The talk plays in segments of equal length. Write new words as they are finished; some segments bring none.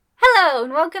Hello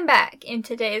and welcome back. In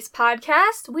today's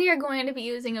podcast, we are going to be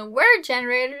using a word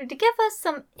generator to give us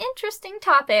some interesting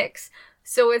topics.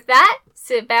 So with that,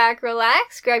 sit back,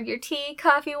 relax, grab your tea,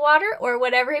 coffee, water, or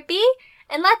whatever it be,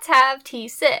 and let's have tea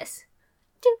sis.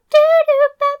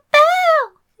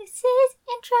 Do-do-do-ba-bow! This is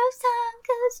intro song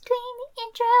goes between the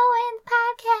intro and the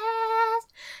podcast.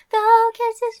 The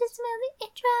kids is just the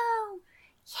intro.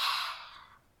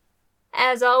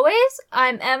 Yeah! As always,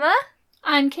 I'm Emma.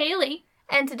 I'm Kaylee.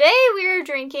 And today we are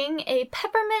drinking a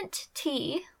peppermint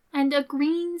tea. And a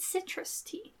green citrus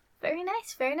tea. Very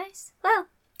nice, very nice. Well,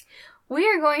 we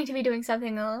are going to be doing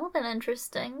something a little bit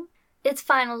interesting. It's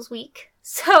finals week,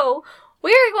 so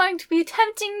we are going to be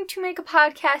attempting to make a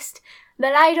podcast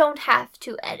that I don't have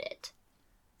to edit.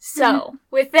 So,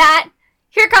 with that,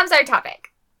 here comes our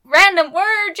topic. Random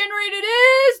word generated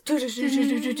is...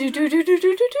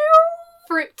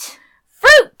 Fruit.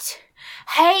 Fruit!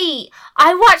 Hey,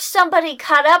 I watched somebody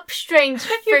cut up strange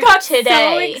fruit today. You got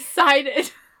so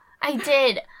excited. I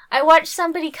did. I watched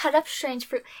somebody cut up strange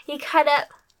fruit. He cut up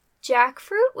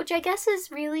jackfruit, which I guess is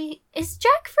jackfruit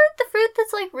the fruit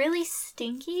that's like really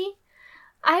stinky?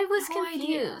 I was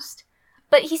confused.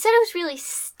 But he said it was really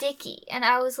sticky, and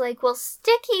I was like, well,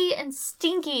 sticky and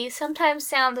stinky sometimes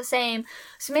sound the same.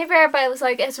 So maybe everybody was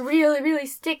like, it's really, really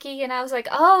sticky, and I was like,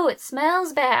 oh, it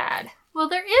smells bad. Well,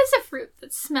 there is a fruit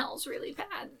that smells really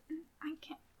bad. I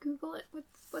can't Google it with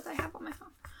what I have on my phone.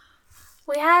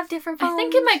 We have different phones. I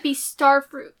think it might be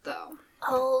starfruit, though.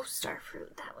 Oh,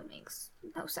 starfruit. That one makes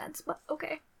no sense, but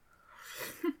okay.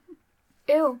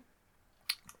 Ew.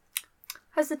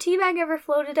 Has the tea bag ever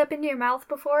floated up into your mouth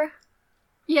before?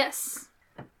 Yes.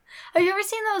 Have you ever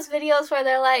seen those videos where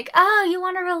they're like, oh, you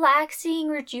want a relaxing,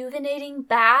 rejuvenating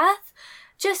bath?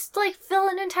 Just, like, fill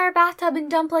an entire bathtub and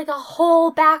dump, like, a whole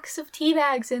box of tea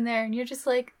bags in there. And you're just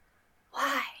like,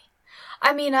 why?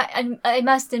 I mean, I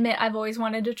must admit, I've always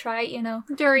wanted to try it, you know.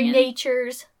 Durian.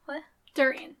 Nature's... What?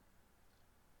 Durian.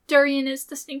 Durian is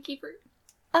the stinky fruit.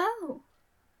 Oh,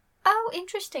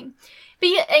 interesting. But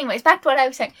yeah, anyways, back to what I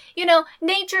was saying. You know,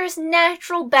 nature's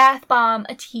natural bath bomb,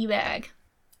 a tea bag.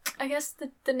 I guess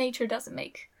the nature doesn't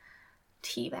make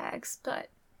tea bags, but...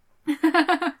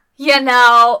 You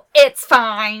know, it's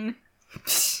fine.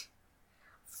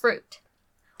 Fruit.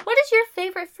 What is your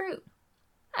favorite fruit?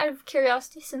 Out of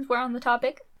curiosity, since we're on the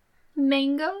topic.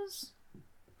 Mangoes?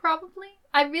 Probably.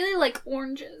 I really like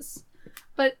oranges.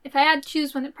 But if I had to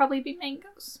choose one, it'd probably be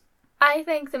mangoes. I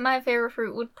think that my favorite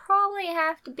fruit would probably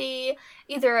have to be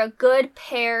either a good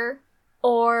pear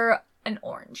or an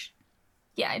orange.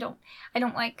 Yeah, I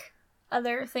don't like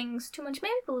other things too much.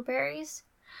 Maybe blueberries.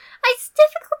 It's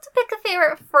difficult to pick a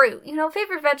favorite fruit. You know,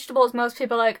 favorite vegetables, most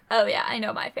people are like, oh yeah, I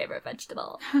know my favorite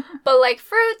vegetable. But like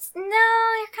fruits,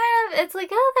 no, it's like,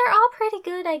 oh, they're all pretty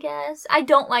good, I guess. I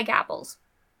don't like apples.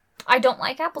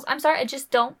 I'm sorry, I just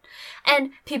don't.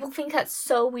 And people think that's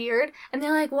so weird. And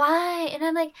they're like, why? And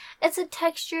I'm like, it's a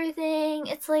texture thing.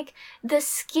 It's like the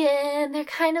skin. They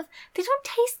don't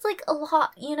taste like a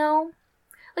lot, you know?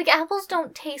 Like apples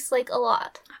don't taste like a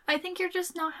lot. I think you're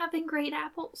just not having great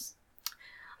apples.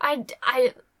 I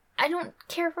don't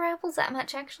care for apples that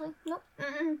much, actually. Nope.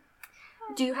 Mm-mm.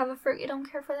 Do you have a fruit you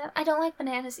don't care for that? I don't like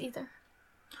bananas either. I'm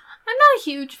not a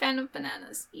huge fan of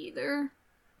bananas either.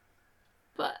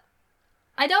 But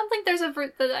I don't think there's a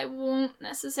fruit that I won't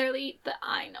necessarily eat that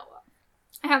I know of.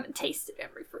 I haven't tasted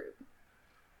every fruit.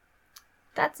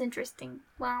 That's interesting.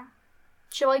 Wow.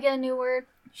 Shall I get a new word?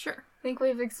 Sure. I think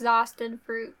we've exhausted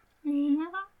fruit.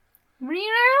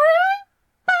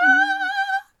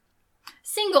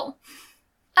 Single.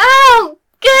 Oh,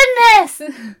 goodness!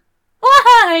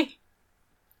 Why?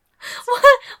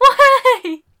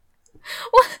 Why?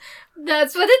 What?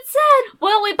 That's what it said.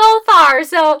 Well, we both are,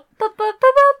 so...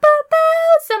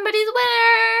 Somebody's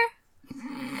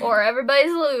winner! Or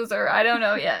everybody's loser. I don't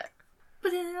know yet.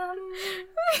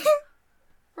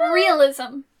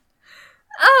 Realism.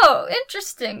 Oh,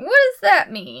 interesting. What does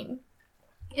that mean?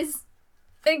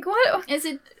 What? Is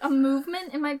it a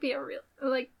movement? It might be a real...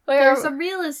 there's a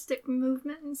realistic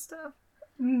movement and stuff.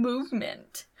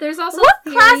 Movement? There's also what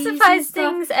classifies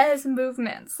things as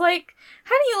movements? Like,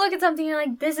 how do you look at something and you're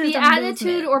like, this is the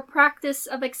attitude or practice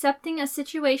of accepting a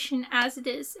situation as it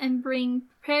is and being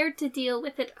prepared to deal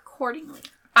with it accordingly.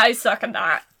 I suck at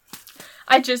that.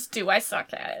 I just do. I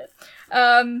suck at it.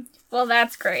 Well,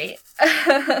 that's great.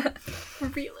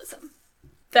 Realism.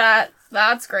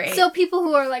 That's great. So people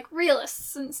who are, like,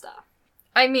 realists and stuff.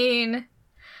 I mean...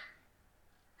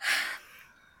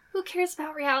 Who cares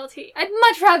about reality? I'd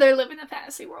much rather live in a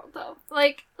fantasy world, though.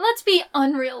 Like, let's be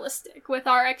unrealistic with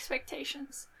our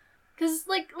expectations. Because,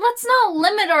 like, let's not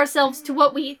limit ourselves to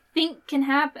what we think can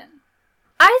happen.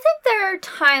 I think there are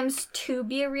times to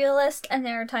be a realist and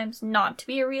there are times not to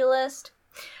be a realist.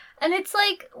 And it's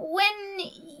like when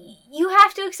you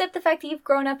have to accept the fact that you've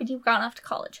grown up and you've gone off to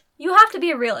college. You have to be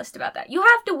a realist about that. You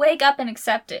have to wake up and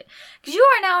accept it. Because you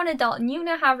are now an adult and you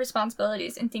now have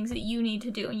responsibilities and things that you need to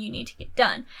do and you need to get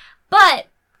done. But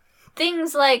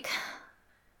things like,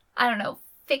 I don't know,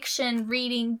 fiction,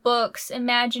 reading books,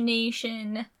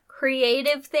 imagination,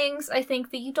 creative things, I think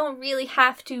that you don't really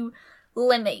have to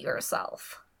limit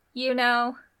yourself, you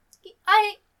know?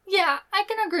 I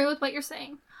can agree with what you're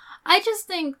saying. I just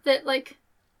think that, like,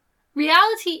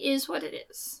 reality is what it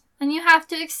is. And you have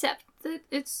to accept that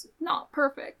it's not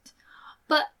perfect.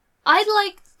 But I'd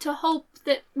like to hope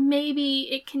that maybe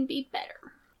it can be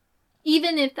better.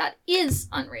 Even if that is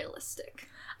unrealistic.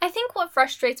 I think what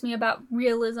frustrates me about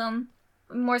realism,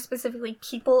 more specifically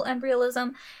people and realism,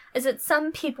 is that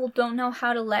some people don't know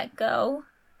how to let go.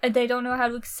 And they don't know how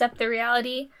to accept the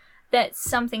reality that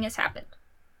something has happened.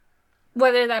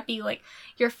 Whether that be, like,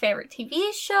 your favorite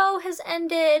TV show has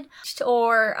ended,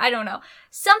 or, I don't know,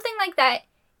 something like that,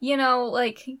 you know,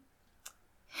 like, you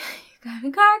got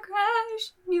a car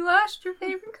crash, you lost your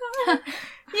favorite car.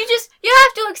 You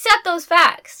have to accept those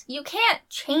facts. You can't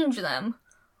change them.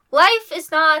 Life is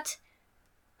not,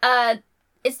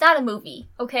 it's not a movie,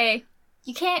 okay?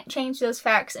 You can't change those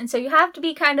facts, and so you have to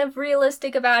be kind of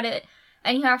realistic about it,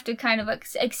 and you have to kind of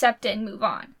accept it and move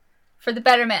on, for the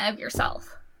betterment of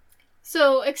yourself.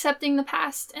 So, accepting the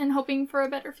past and hoping for a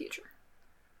better future.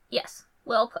 Yes,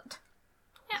 well put.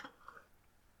 Yeah.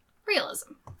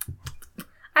 Realism.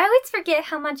 I always forget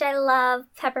how much I love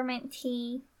peppermint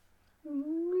tea.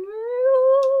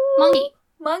 Monkey.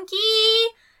 Monkey!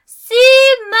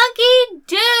 See monkey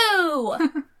do!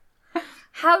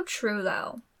 How true,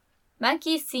 though.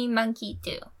 Monkey see monkey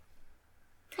do.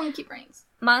 Monkey brains.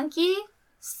 Monkey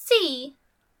see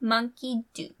monkey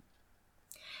do.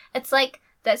 It's like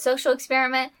that social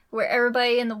experiment where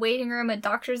everybody in the waiting room at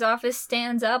doctor's office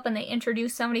stands up and they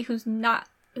introduce somebody who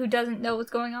doesn't know what's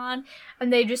going on,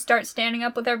 and they just start standing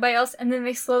up with everybody else, and then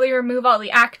they slowly remove all the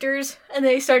actors, and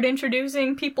they start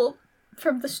introducing people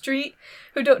from the street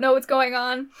who don't know what's going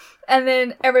on, and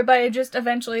then everybody just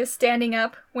eventually is standing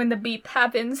up when the beep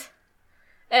happens,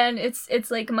 and it's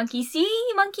like monkey see,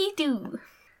 monkey do.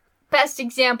 Best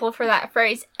example for that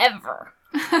phrase ever.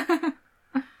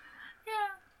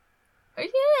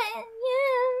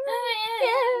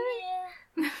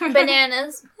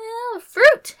 Bananas.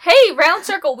 Fruit. Hey, round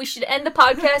circle. We should end the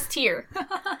podcast here.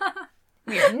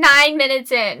 We are 9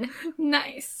 minutes in.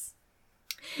 Nice.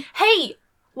 Hey,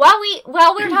 while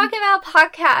we're talking about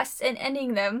podcasts and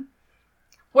ending them,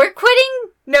 we're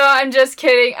quitting. No, I'm just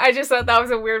kidding. I just thought that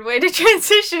was a weird way to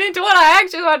transition into what I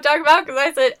actually want to talk about because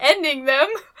I said ending them.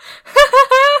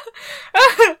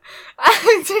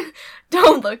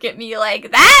 Don't look at me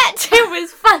like that. It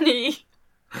was funny.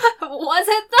 Was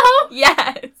it though?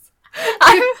 Yes.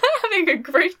 I'm having a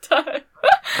great time.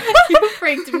 You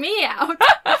freaked me out.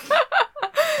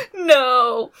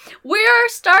 No. We are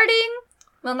starting,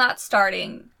 well, not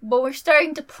starting, but we're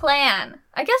starting to plan.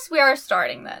 I guess we are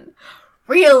starting then.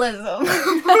 Realism.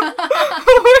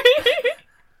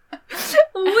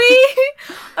 We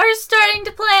are starting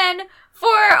to plan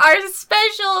for our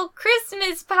special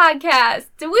Christmas podcast.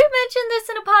 Did we mention this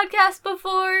in a podcast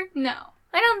before? No.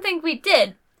 I don't think we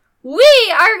did.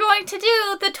 We are going to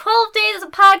do the 12 Days of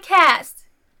Podcast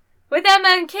with Emma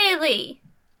and Kaylee.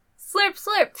 Slurp,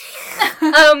 slurp.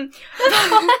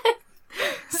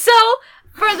 So,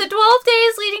 for the 12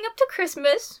 days leading up to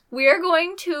Christmas, we are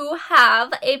going to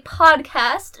have a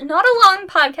podcast, not a long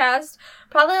podcast,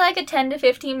 probably like a 10 to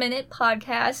 15 minute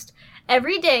podcast,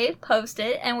 every day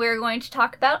posted, and we're going to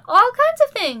talk about all kinds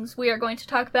of things. We are going to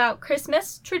talk about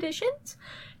Christmas traditions,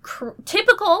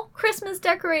 typical Christmas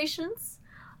decorations,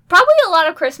 probably a lot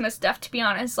of Christmas stuff, to be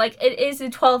honest. Like, it is the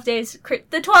 12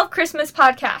 Christmas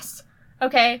podcasts,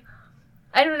 okay?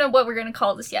 I don't know what we're going to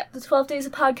call this yet. The 12 Days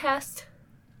of Podcast?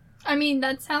 I mean,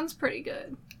 that sounds pretty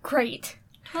good. Great.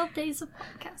 12 days of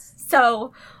podcasts.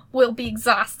 So, we'll be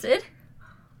exhausted.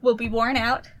 We'll be worn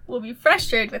out. We'll be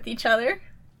frustrated with each other.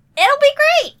 It'll be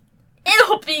great!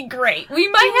 It'll be great. We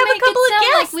might have a couple of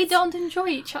guests. Like we don't enjoy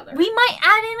each other. We might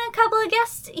add in a couple of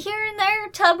guests here and there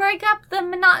to break up the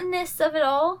monotonous of it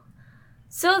all.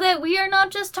 So that we are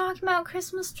not just talking about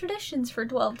Christmas traditions for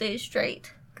 12 days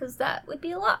straight. Because that would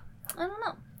be a lot. I don't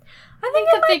know. I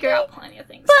think we could figure out plenty of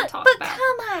things to talk about. But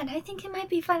come on, I think it might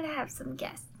be fun to have some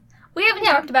guests. We haven't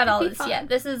talked about all this yet.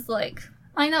 This is like...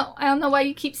 I know. I don't know why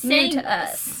you keep saying new to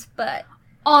us, but...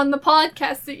 on the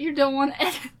podcast that you don't want to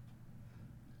edit.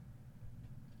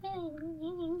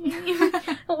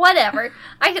 Whatever.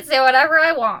 I can say whatever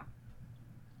I want.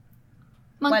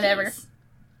 Monkeys. Whatever.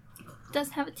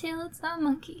 Doesn't have a tail, it's not a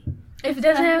monkey. If it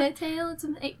doesn't have a tail, it's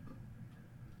an ape.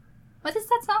 What is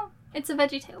that song? It's a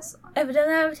VeggieTales song. If it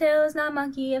doesn't have a tail, it's not a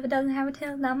monkey. If it doesn't have a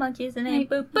tail, it's not a monkey. It's an ape.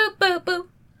 Boop, boop, boop, boop.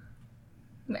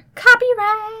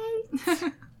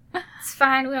 Copyright! It's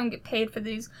fine, we don't get paid for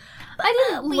these. I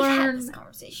didn't We've had learn this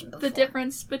conversation before. the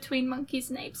difference between monkeys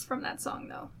and apes from that song,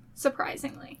 though.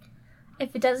 Surprisingly.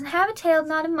 If it doesn't have a tail, it's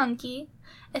not a monkey.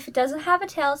 If it doesn't have a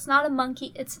tail, it's not a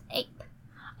monkey. It's an ape.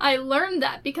 I learned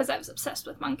that because I was obsessed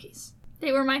with monkeys.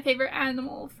 They were my favorite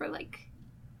animal for like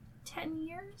 10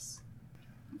 years.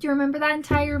 Do you remember that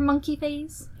entire monkey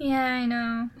phase? Yeah, I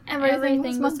know. Everything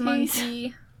was was monkeys.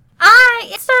 monkey.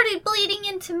 It started bleeding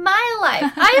into my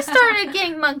life. I started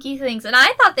getting monkey things, and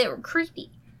I thought they were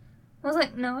creepy. I was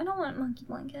like, no, I don't want a monkey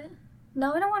blanket.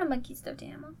 No, I don't want a monkey stuffed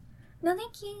animal. No,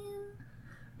 thank you.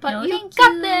 But No, you thank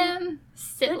got you. them. No,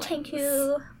 Siblings. thank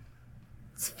you.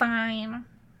 It's fine.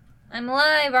 I'm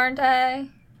alive, aren't I?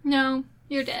 No,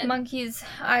 you're dead. Monkeys,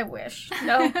 I wish.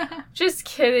 No, just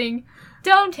kidding.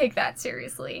 Don't take that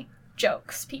seriously.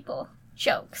 Jokes, people.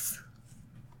 Jokes.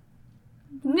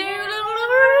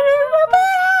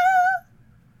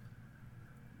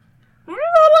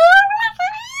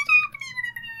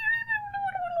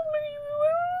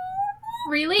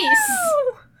 Release.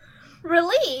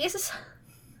 Release?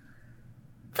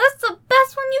 That's the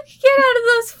best one you could get out of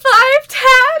those 5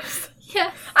 tabs.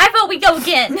 Yes. I vote we go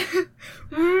again.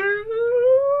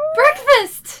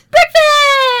 Breakfast.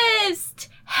 Breakfast!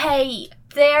 Hey,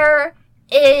 there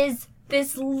is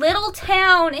this little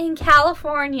town in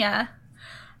California,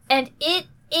 and it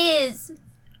is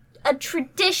a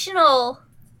traditional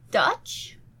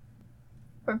Dutch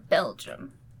or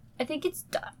Belgium. I think it's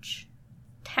Dutch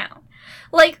town.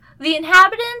 Like, the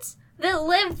inhabitants that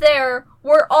lived there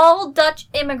were all Dutch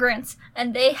immigrants,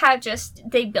 and they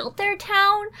built their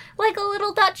town like a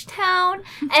little Dutch town,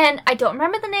 and I don't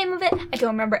remember the name of it, I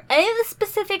don't remember any of the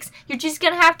specifics, you're just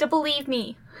gonna have to believe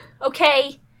me,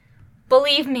 okay?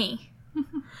 Believe me.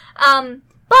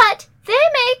 But they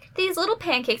make these little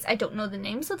pancakes, I don't know the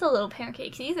names of the little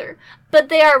pancakes either, but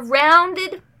they are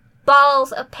rounded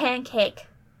balls of pancake.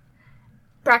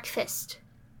 Breakfast.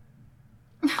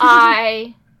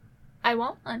 I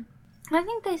want one. I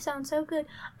think they sound so good.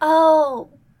 Oh,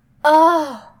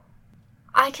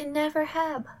 I can never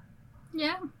have.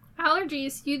 Yeah.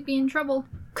 Allergies, you'd be in trouble.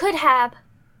 Could have.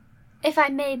 If I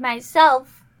made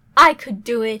myself, I could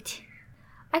do it.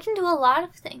 I can do a lot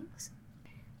of things.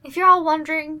 If you're all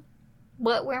wondering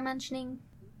what we're mentioning,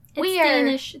 It's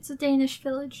Danish. It's a Danish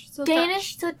village. So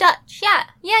Danish to Dutch. Yeah.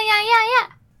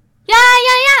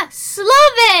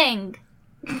 Sloveng.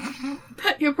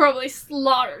 You probably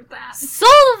slaughtered that.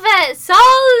 Solvang.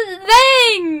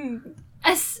 Solvang.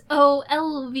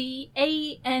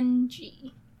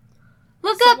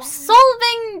 Look up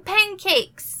Solvang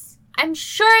pancakes. I'm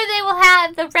sure they will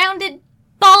have the rounded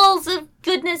balls of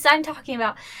goodness I'm talking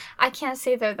about. I can't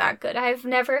say they're that good. I've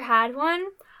never had one.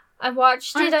 I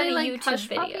watched it on a YouTube Hush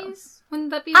video. Puppies? Wouldn't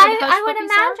that be what Hush I would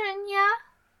Puppies are? imagine, yeah.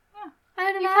 I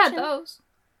would You've imagine. had those.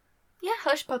 Yeah,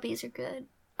 hush puppies are good.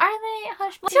 Are they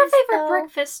hush puppies? What's your favorite though?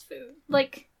 breakfast food?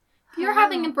 Like, if you're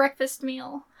having a breakfast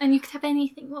meal and you could have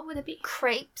anything, what would it be?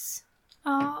 Crepes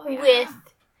Oh, yeah.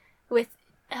 with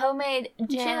homemade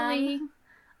jam chili.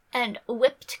 and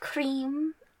whipped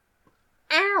cream.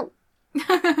 Ow!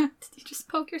 Did you just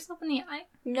poke yourself in the eye?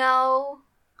 No.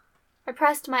 I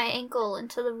pressed my ankle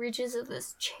into the ridges of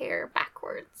this chair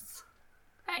backwards.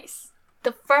 Nice.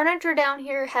 The furniture down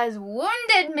here has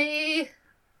wounded me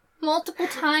Multiple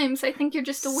times. I think you're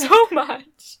just a wimp. so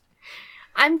much.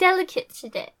 I'm delicate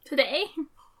today. Today?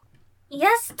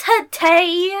 Yes,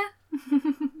 today.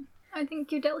 I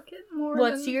think you're delicate more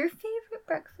What's than... your favorite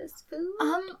breakfast food?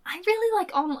 I really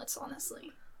like omelets,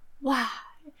 honestly. Wow.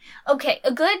 Okay,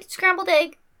 a good scrambled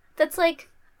egg that's like,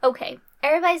 okay.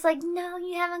 Everybody's like, no,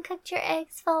 you haven't cooked your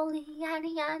eggs fully, yada,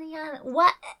 yada, yada.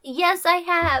 What? Yes, I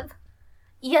have.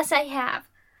 Yes, I have.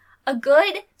 A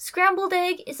good scrambled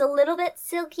egg is a little bit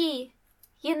silky.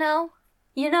 You know?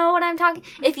 You know what I'm talking...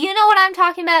 If you know what I'm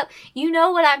talking about, you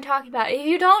know what I'm talking about. If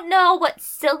you don't know what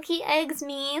silky eggs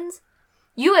means,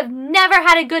 you have never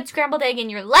had a good scrambled egg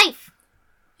in your life.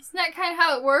 Isn't that kind of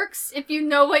how it works? If you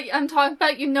know what I'm talking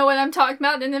about, you know what I'm talking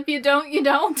about, and if you don't, you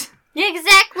don't.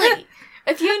 Exactly.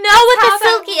 If you know what the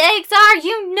silky eggs are,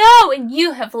 you know, and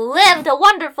you have lived a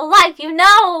wonderful life, you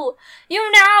know,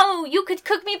 you could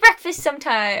cook me breakfast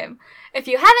sometime. If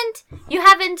you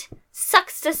haven't,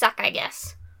 sucks to suck, I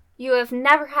guess. You have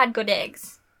never had good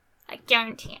eggs. I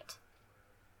guarantee it.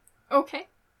 Okay.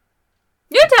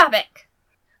 New topic!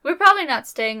 We're probably not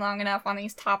staying long enough on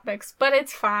these topics, but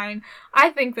it's fine. I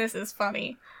think this is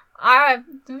funny.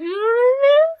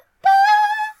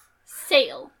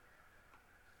 Sail.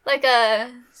 Like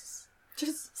a...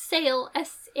 Just sail.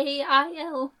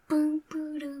 S-A-I-L. Boom,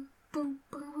 boom, boom, boom,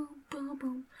 boom, boom,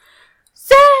 boom.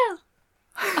 Sail!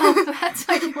 Oh, that's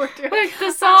what you were doing. Like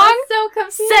the song? I'm so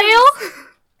confused. Sail?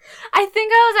 I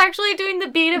think I was actually doing the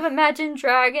beat of Imagine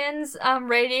Dragons,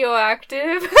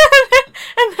 Radioactive.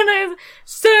 And then I was,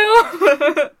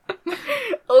 sail!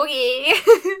 Oh yeah.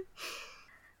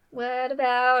 What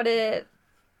about it?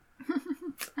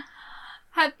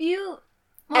 Have you...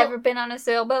 Ever been on a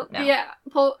sailboat? No. Yeah,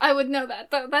 well, I would know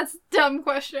that, though. That's a dumb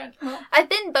question. Well, I've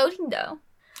been boating, though.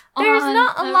 There's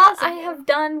not a lot I have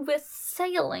done with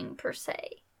sailing, per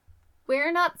se.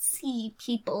 We're not sea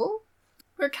people.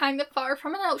 We're kind of far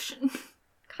from an ocean.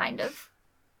 Kind of.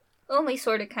 Only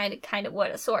sort of, kind of,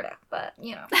 what a sort of, but,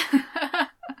 you know.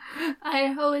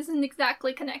 Idaho isn't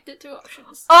exactly connected to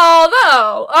oceans.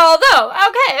 Although,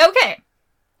 okay.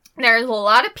 There's a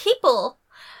lot of people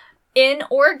in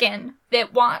Oregon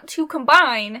that want to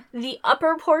combine the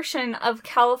upper portion of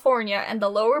California and the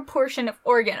lower portion of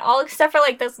Oregon, all except for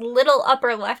like this little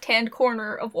upper left-hand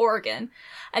corner of Oregon,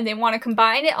 and they want to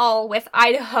combine it all with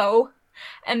Idaho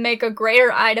and make a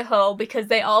greater Idaho because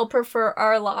they all prefer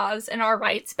our laws and our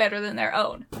rights better than their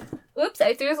own. Oops,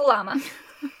 I threw the llama.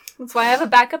 That's why I have a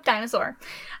backup dinosaur.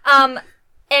 And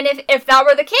if that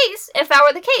were the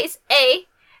case, A,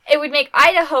 it would make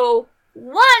Idaho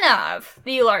one of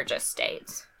the largest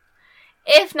states,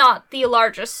 if not the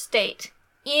largest state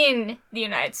in the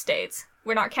United States.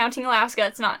 We're not counting Alaska.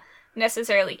 It's not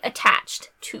necessarily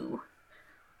attached to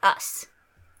us.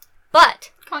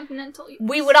 But Continental.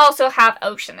 we would also have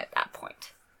ocean at that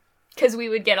point, because we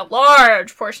would get a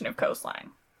large portion of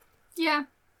coastline. Yeah,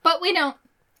 but we don't.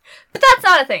 But that's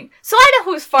not a thing. So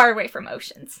Idaho is far away from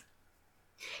oceans.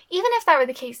 Even if that were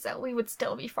the case, though, we would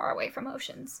still be far away from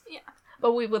oceans. Yeah.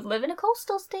 But we would live in a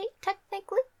coastal state,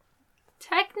 technically.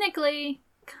 Technically,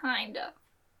 kind of.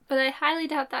 But I highly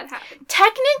doubt that happened.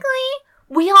 Technically,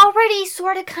 we already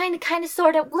sort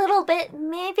of, little bit,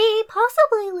 maybe,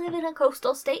 possibly live in a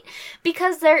coastal state.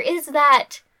 Because there is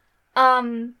that,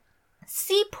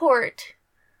 seaport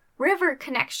river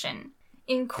connection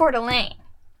in Coeur d'Alene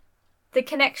that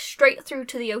connects straight through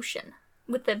to the ocean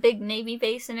with the big Navy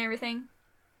base and everything.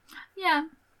 Yeah.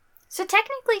 So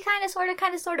technically, kind of, a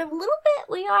little bit,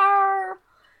 we are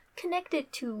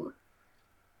connected to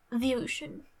the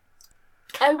ocean.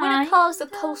 I wouldn't call us a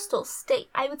coastal state.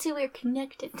 I would say we're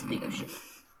connected to the ocean.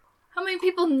 How many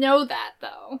people know that,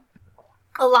 though?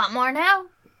 A lot more now.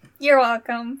 You're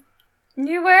welcome.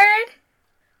 New word?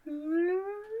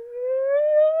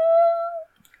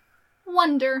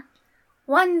 Wonder.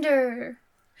 Wonder.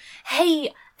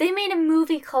 Hey, they made a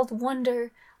movie called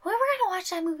Wonder. We were gonna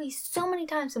watch that movie so many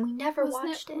times and we never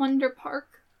watched it. Wonder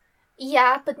Park?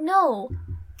 Yeah, but no.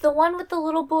 The one with the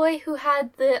little boy who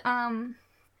had the,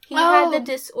 he had the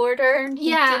disorder and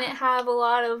he didn't have a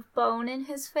lot of bone in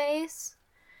his face.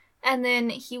 And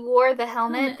then he wore the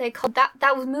helmet. They called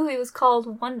that movie was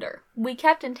called Wonder. We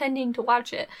kept intending to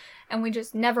watch it and we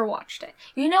just never watched it.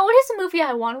 You know what is a movie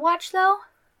I want to watch though?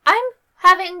 I'm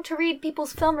having to read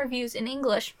people's film reviews in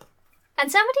English. And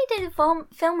somebody did a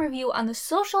film review on The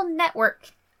Social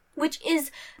Network, which is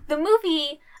the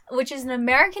movie, which is an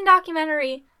American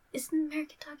documentary. Is it an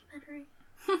American documentary?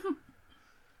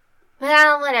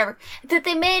 Well, whatever. That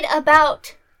they made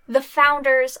about the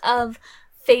founders of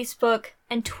Facebook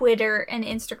and Twitter and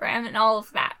Instagram and all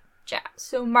of that jazz.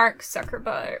 So Mark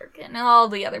Zuckerberg and all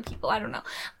the other people, I don't know.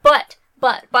 But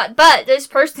this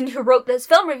person who wrote this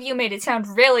film review made it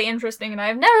sound really interesting, and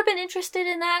I've never been interested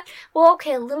in that. Well,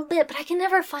 okay, a little bit, but I can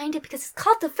never find it because it's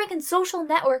called The Freaking Social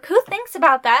Network. Who thinks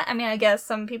about that? I mean, I guess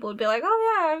some people would be like,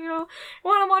 oh yeah, you know,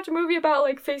 want to watch a movie about,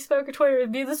 like, Facebook or Twitter,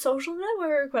 it'd be The Social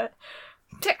Network, but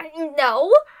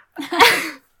no.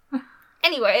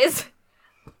 Anyways.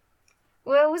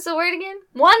 What was the word again?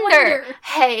 Wonder.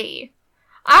 Hey.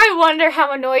 I wonder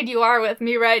how annoyed you are with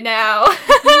me right now.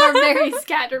 You are very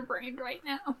scatterbrained right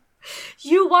now.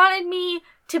 You wanted me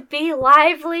to be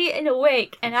lively and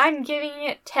awake, and I'm giving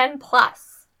it 10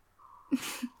 plus.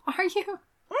 Are you?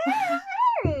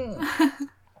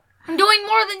 I'm doing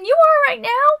more than you are right now.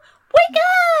 Wake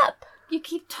up! You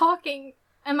keep talking.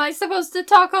 Am I supposed to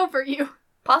talk over you?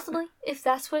 Possibly, if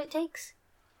that's what it takes.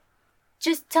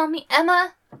 Just tell me,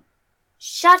 Emma,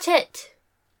 shut it.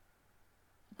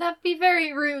 That'd be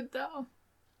very rude, though.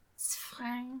 It's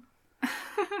fine.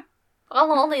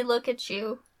 I'll only look at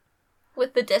you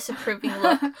with the disapproving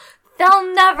look.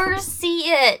 They'll never see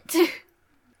it.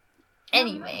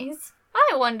 Anyways,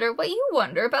 I wonder what you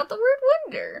wonder about the word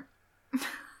wonder.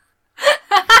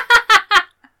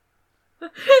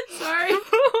 Sorry.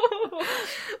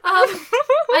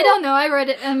 I don't know. I read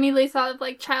it and immediately thought of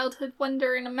like childhood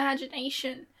wonder and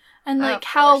imagination, and like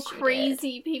how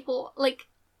crazy people, like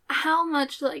how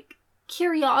much like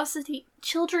curiosity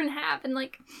children have, and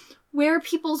like where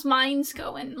people's minds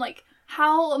go, and like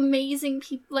how amazing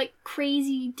people, like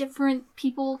crazy different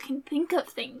people can think of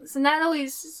things, and that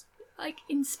always is like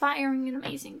inspiring and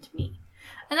amazing to me.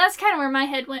 And that's kind of where my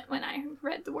head went when I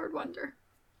read the word wonder.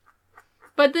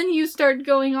 But then you started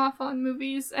going off on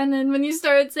movies, and then when you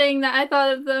started saying that, I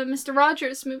thought of the Mr.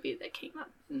 Rogers movie that came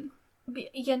up.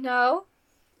 You know,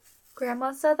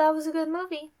 Grandma said that was a good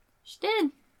movie. She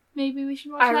did. Maybe we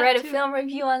should watch that, I read a too. film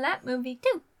review on that movie,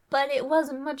 too. But it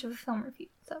wasn't much of a film review,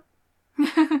 so...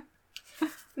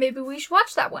 Maybe we should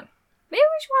watch that one. Maybe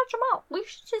we should watch them all.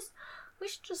 We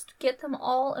should just get them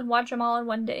all and watch them all in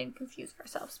one day and confuse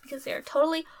ourselves, because they are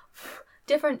totally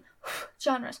different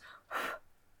genres.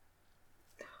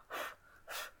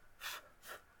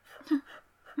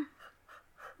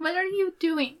 What are you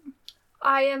doing?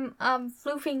 I am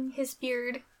floofing his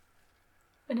beard.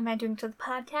 What am I doing to the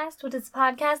podcast? What does the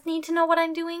podcast need to know what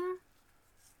I'm doing?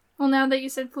 Well, now that you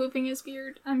said floofing his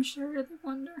beard, I'm sure they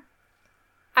wonder.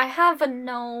 I have a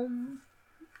gnome.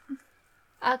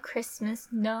 A Christmas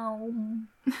gnome.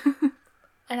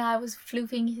 And I was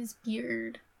floofing his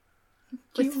beard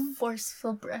with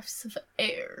forceful breaths of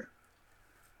air.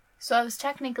 So I was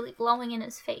technically blowing in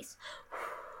his face.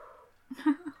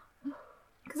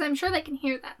 Because I'm sure they can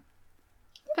hear that.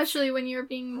 Especially when you're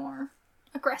being more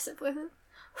aggressive with it.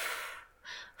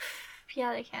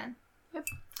 Yeah, they can. Yep.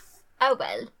 Oh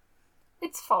well.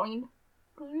 It's fine.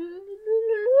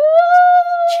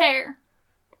 Chair.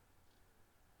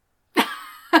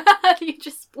 You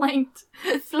just blanked.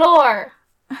 Floor.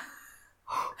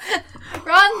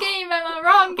 Wrong game, Emma.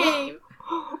 Wrong game.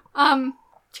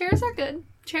 Chairs are good.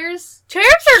 Chairs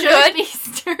are good. Be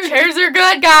sturdy. Chairs are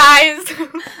good, guys.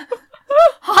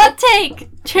 Hot take.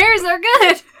 Chairs are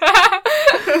good.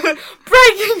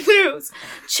 Breaking news.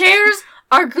 Chairs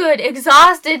are good.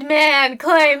 Exhausted man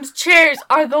claims chairs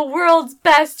are the world's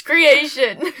best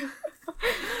creation.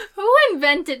 Who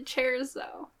invented chairs,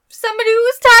 though? Somebody who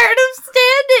was tired of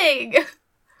standing.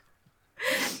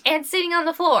 And sitting on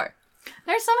the floor.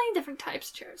 There's so many different types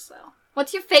of chairs, though.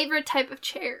 What's your favorite type of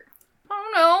chair?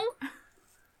 I don't know.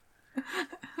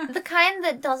 The kind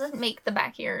that doesn't make the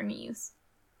back of your knees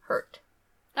hurt.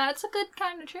 That's a good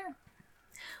kind of chair.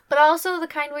 But also the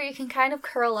kind where you can kind of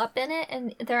curl up in it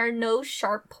and there are no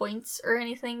sharp points or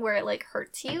anything where it, like,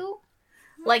 hurts you.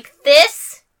 Like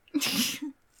this. It's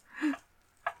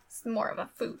more of a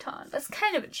futon. That's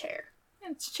kind of a chair.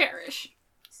 It's chairish.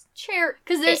 It's chair.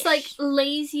 Because there's, like,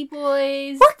 lazy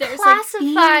boys. What there's,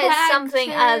 classifies like, something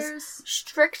chairs, as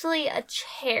strictly a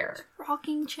chair?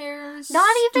 rocking chairs.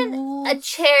 Not even stools. a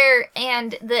chair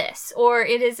and this, or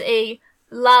it is a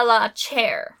la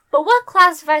chair. But what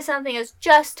classifies something as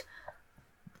just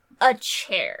a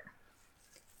chair?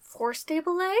 4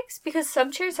 stable legs? Because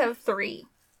some chairs have 3.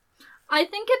 I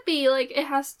think it'd be, like, it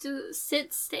has to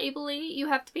sit stably. You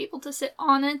have to be able to sit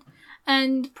on it.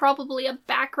 And probably a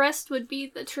backrest would be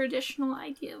the traditional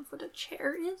idea of what a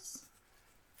chair is.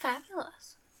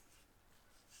 Fabulous.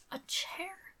 A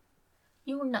chair?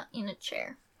 You are not in a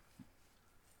chair.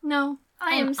 No,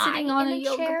 I am sitting I on in a a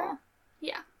yoga chair? ball.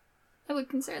 Yeah, I would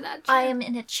consider that a chair. I am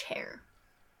in a chair.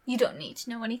 You don't need to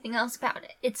know anything else about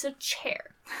it. It's a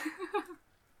chair.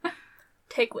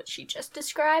 Take what she just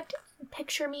described and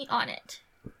picture me on it.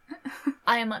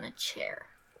 I am on a chair.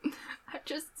 I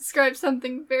just described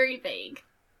something very vague.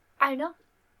 I know.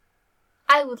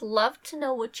 I would love to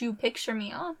know what you picture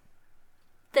me on.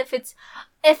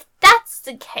 If that's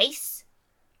the case,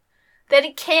 then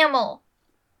a camel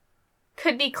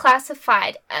could be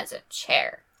classified as a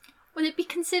chair. Would it be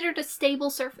considered a stable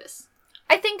surface?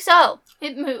 I think so.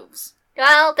 It moves.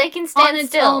 Well, they can stand on its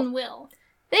still. own will.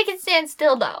 They can stand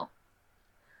still, though.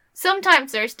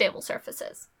 Sometimes they're stable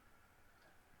surfaces.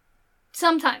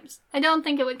 Sometimes. I don't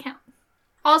think it would count.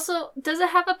 Also, does it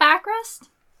have a backrest?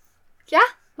 Yeah,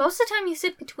 most of the time you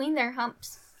sit between their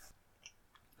humps.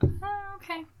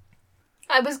 Okay.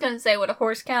 I was going to say would a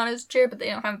horse count as a chair, but they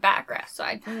don't have a backrest, so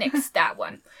I nixed that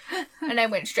one. And I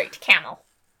went straight to camel.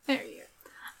 There you go.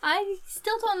 I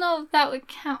still don't know if that would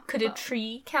count. Could a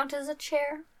tree count as a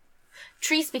chair?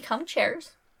 Trees become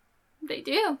chairs. They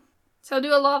do. So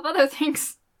do a lot of other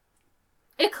things.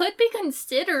 It could be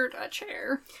considered a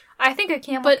chair. I think a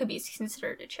camel could be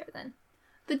considered a chair then.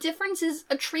 The difference is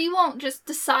a tree won't just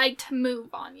decide to move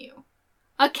on you.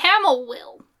 A camel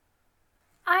will.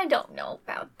 I don't know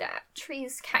about that.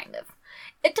 Trees kind of.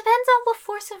 It depends on what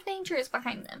force of nature is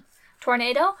behind them.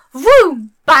 Tornado?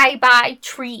 Vroom! Bye-bye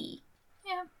tree.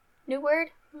 New word?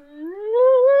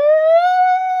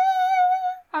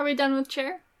 Are we done with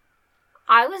chair?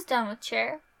 I was done with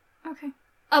chair. Okay.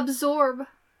 Absorb.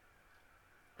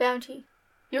 Bounty.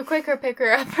 You're quicker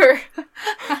picker-upper.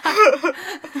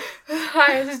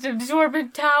 Highest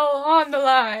absorbent towel on the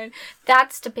line.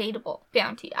 That's debatable.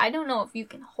 Bounty. I don't know if you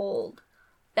can hold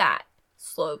that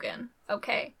slogan.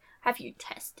 Okay? Have you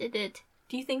tested it?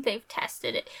 Do you think they've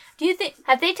tested it?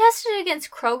 Have they tested it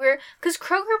against Kroger? Because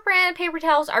Kroger brand paper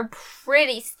towels are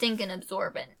pretty stinking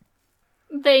absorbent.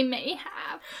 They may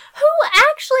have. Who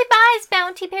actually buys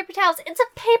Bounty paper towels? It's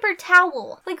a paper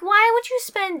towel. Like, why would you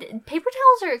spend... Paper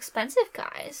towels are expensive,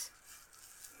 guys.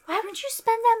 Why would you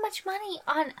spend that much money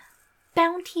on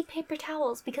Bounty paper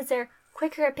towels? Because they're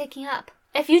quicker at picking up.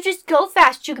 If you just go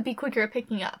fast, you could be quicker at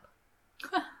picking up.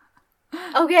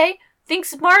 Okay? Think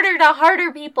smarter, not harder,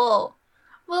 people.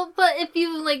 Well, but if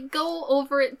you, like, go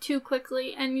over it too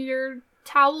quickly and your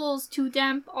towel's too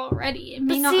damp already, it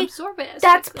may not absorb it as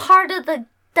that's quickly.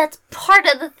 That's part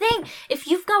of the thing. If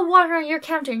you've got water on your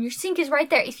counter and your sink is right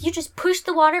there, if you just push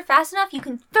the water fast enough, you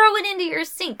can throw it into your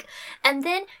sink. And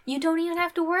then you don't even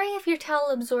have to worry if your towel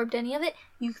absorbed any of it.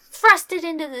 You thrust it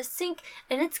into the sink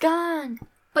and it's gone.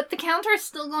 But the counter is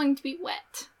still going to be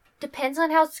wet. Depends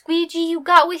on how squeegee you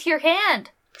got with your hand.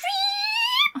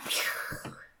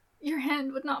 Your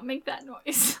hand would not make that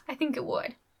noise. I think it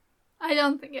would. I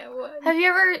don't think it would. Have you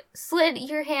ever slid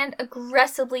your hand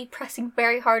aggressively pressing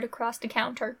very hard across the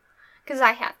counter? Because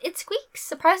I have. It squeaks,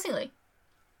 surprisingly.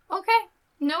 Okay.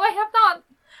 No, I have not.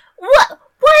 What?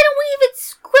 Why don't we even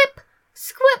squip?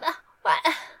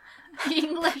 What?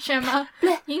 English, Emma.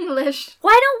 English.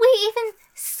 Why don't we even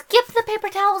skip the paper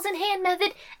towels and hand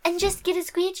method and just get a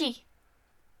squeegee?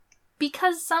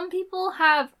 Because some people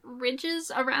have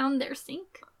ridges around their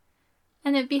sink.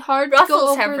 And it'd be hard Ruffles to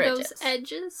go have over ridges. those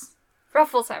edges.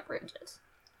 Ruffles have ridges.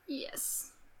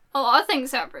 Yes. A lot of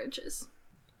things have ridges.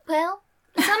 Well,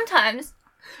 sometimes.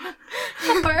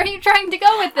 Where are you trying to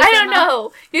go with this, I don't Emma?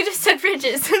 know. You just said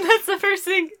ridges, and that's the first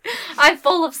thing. I'm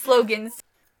full of slogans.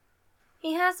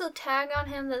 He has a tag on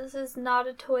him that this is not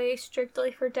a toy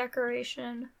strictly for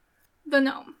decoration. The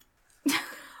gnome.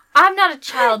 I'm not a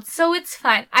child, so it's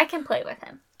fine. I can play with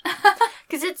him.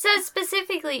 Because it says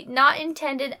specifically not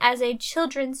intended as a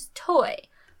children's toy.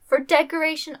 For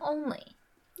decoration only.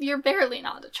 You're barely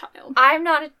not a child. I'm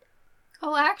not a...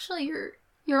 Oh, actually,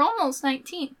 you're almost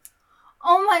 19.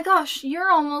 Oh my gosh, you're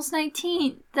almost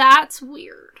 19. That's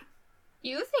weird.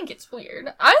 You think it's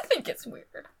weird. I think it's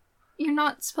weird. You're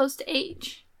not supposed to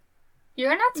age.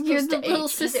 You're not supposed You're to the age little either.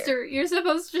 sister. You're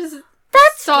supposed to just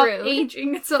That's stop rude.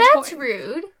 aging at some That's point.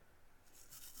 rude.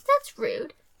 That's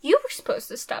rude. You were supposed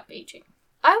to stop aging.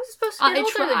 I was supposed to get I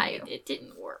older tried. than you. It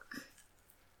didn't work.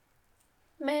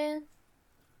 Man.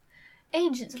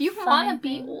 Age is If you a want fine to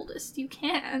be thing. oldest, you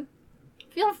can.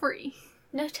 Feel free.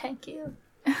 No, thank you.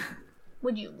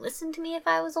 Would you listen to me if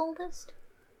I was oldest?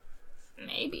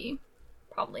 Maybe.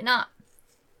 Probably not.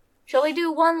 Shall we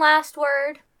do one last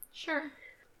word? Sure.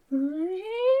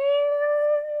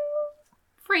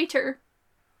 Freighter.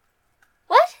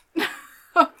 What?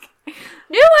 Okay.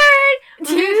 New word!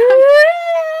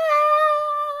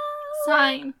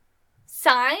 Sign.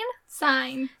 Sign?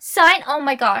 Sign. Sign? Oh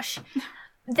my gosh.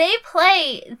 They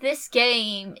play this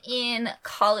game in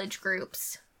college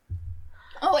groups.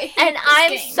 Oh, I hate And this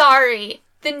I'm game. sorry.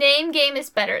 The name game is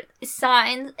better.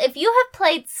 Signs. If you have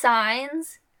played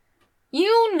Signs,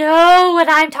 you know what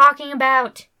I'm talking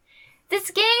about. This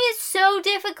game is so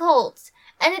difficult.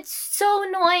 And it's so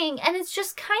annoying. And it's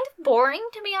just kind of boring,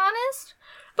 to be honest.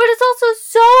 But it's also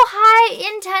so high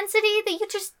intensity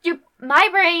that my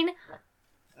brain,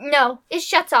 no, it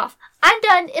shuts off. I'm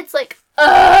done. It's like,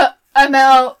 I'm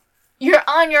out. You're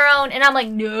on your own. And I'm like,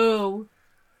 no,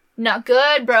 not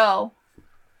good, bro.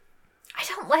 I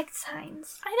don't like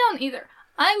Signs. I don't either.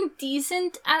 I'm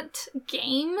decent at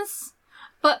games,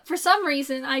 but for some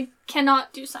reason I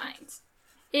cannot do Signs.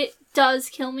 It does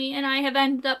kill me, and I have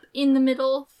ended up in the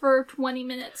middle for 20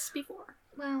 minutes before.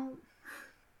 Well,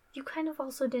 you kind of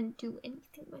also didn't do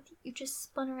anything with it. You just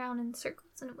spun around in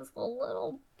circles, and it was a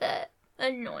little bit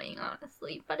annoying,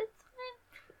 honestly. But it's fine.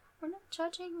 We're not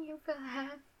judging you for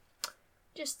that.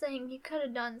 Just saying you could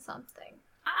have done something.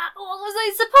 What was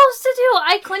I supposed to do?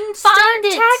 I couldn't Start find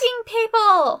it. tagging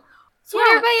people! That's what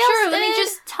everybody sure, else let me did.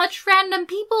 just touch random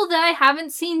people that I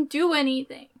haven't seen do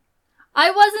anything.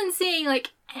 I wasn't seeing,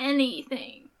 like,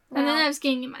 anything. And then Well. I was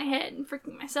getting in my head and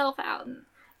freaking myself out, and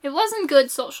it wasn't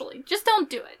good socially. Just don't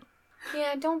do it.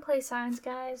 Yeah, don't play Signs,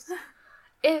 guys.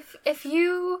 If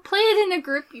you... Play it in a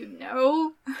group you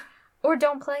know. Or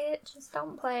don't play it, just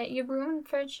don't play it. You ruin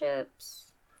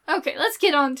friendships. Okay, let's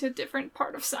get on to a different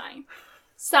part of Sign.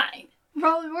 Sign.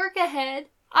 Probably work ahead.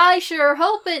 I sure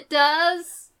hope it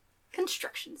does.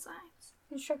 Construction signs.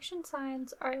 Construction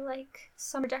signs are like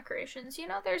summer decorations. You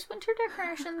know, there's winter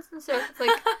decorations, and so it's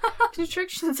like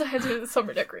construction signs are the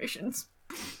summer decorations.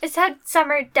 It's how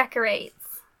summer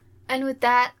decorates. And with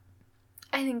that,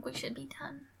 I think we should be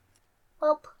done.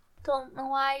 Well, don't know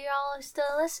why y'all are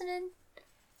still listening.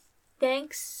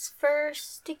 Thanks for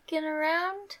sticking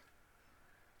around.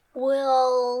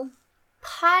 We'll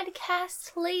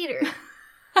podcast later.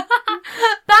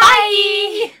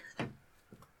 Bye!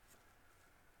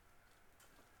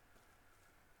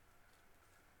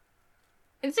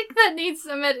 I think that needs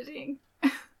some editing.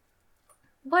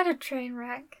 What a train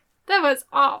wreck. That was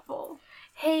awful.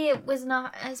 Hey, it was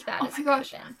not as bad as Oh my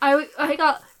gosh. been. I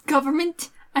got government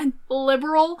and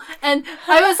liberal, and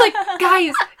I was like,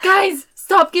 guys,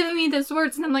 stop giving me those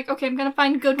words. And I'm like, okay, I'm gonna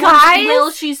find good ones Guys?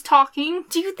 while she's talking.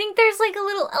 Do you think there's like a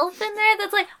little elf in there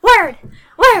that's like, word?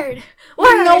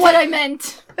 You know what I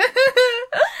meant.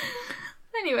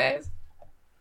 Anyways.